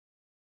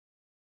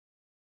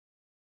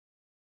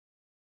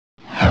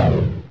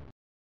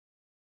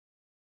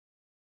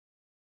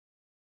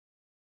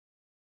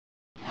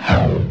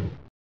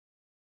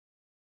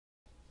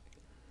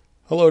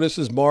Hello, this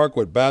is Mark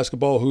with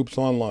Basketball Hoops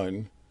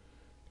Online.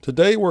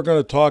 Today we're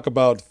going to talk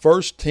about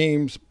First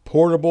Team's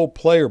portable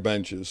player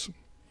benches.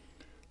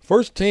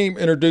 First Team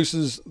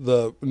introduces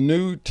the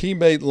new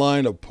Teammate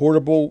line of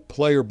portable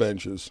player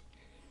benches.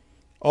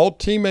 All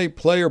Teammate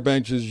player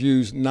benches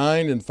use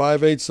 9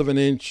 5/8 of an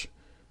inch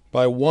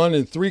by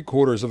 1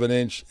 3/4 of an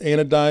inch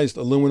anodized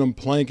aluminum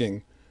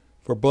planking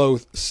for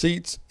both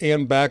seats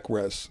and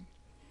backrests.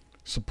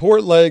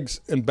 Support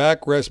legs and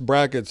backrest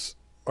brackets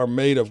are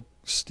made of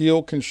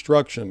steel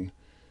construction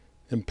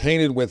and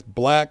painted with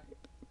black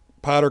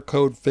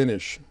powdercoat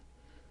finish.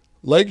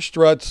 Leg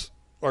struts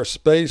are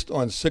spaced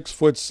on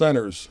 6-foot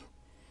centers.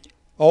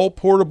 All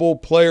portable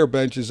player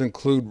benches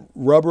include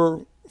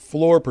rubber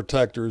floor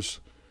protectors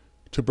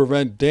to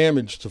prevent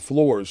damage to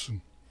floors.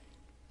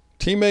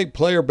 Teammate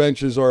player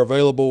benches are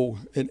available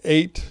in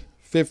 8,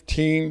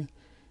 15,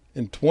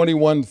 and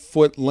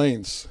 21-foot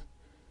lengths,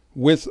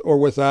 with or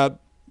without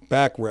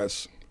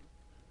backrests.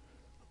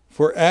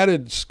 For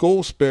added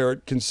school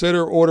spirit,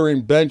 consider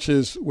ordering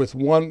benches with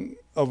one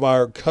of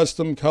our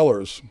custom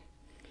colors.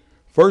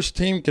 First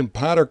Team can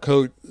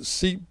powdercoat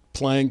seat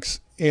planks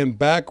and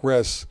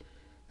backrests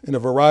in a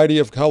variety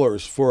of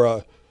colors for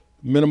a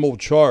minimal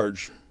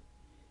charge.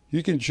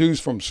 You can choose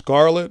from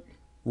Scarlet,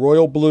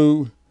 Royal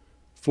Blue,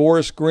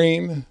 Forest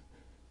Green,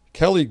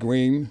 Kelly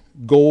Green,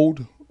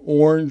 Gold,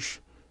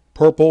 Orange,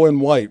 Purple, and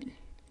White.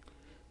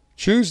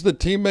 Choose the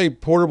Teammate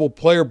portable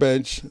player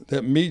bench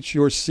that meets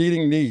your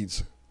seating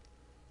needs.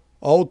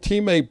 All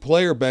Teammate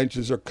player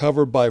benches are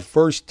covered by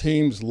First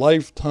Team's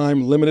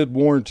lifetime limited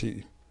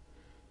warranty.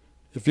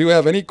 If you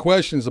have any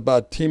questions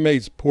about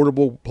Teammate's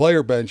portable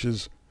player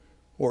benches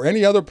or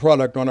any other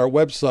product on our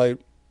website,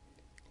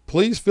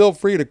 please feel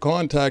free to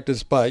contact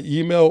us by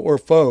email or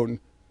phone,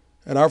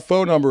 and our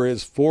phone number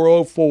is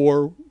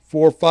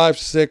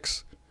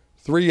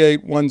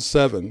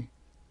 404-456-3817.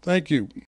 Thank you.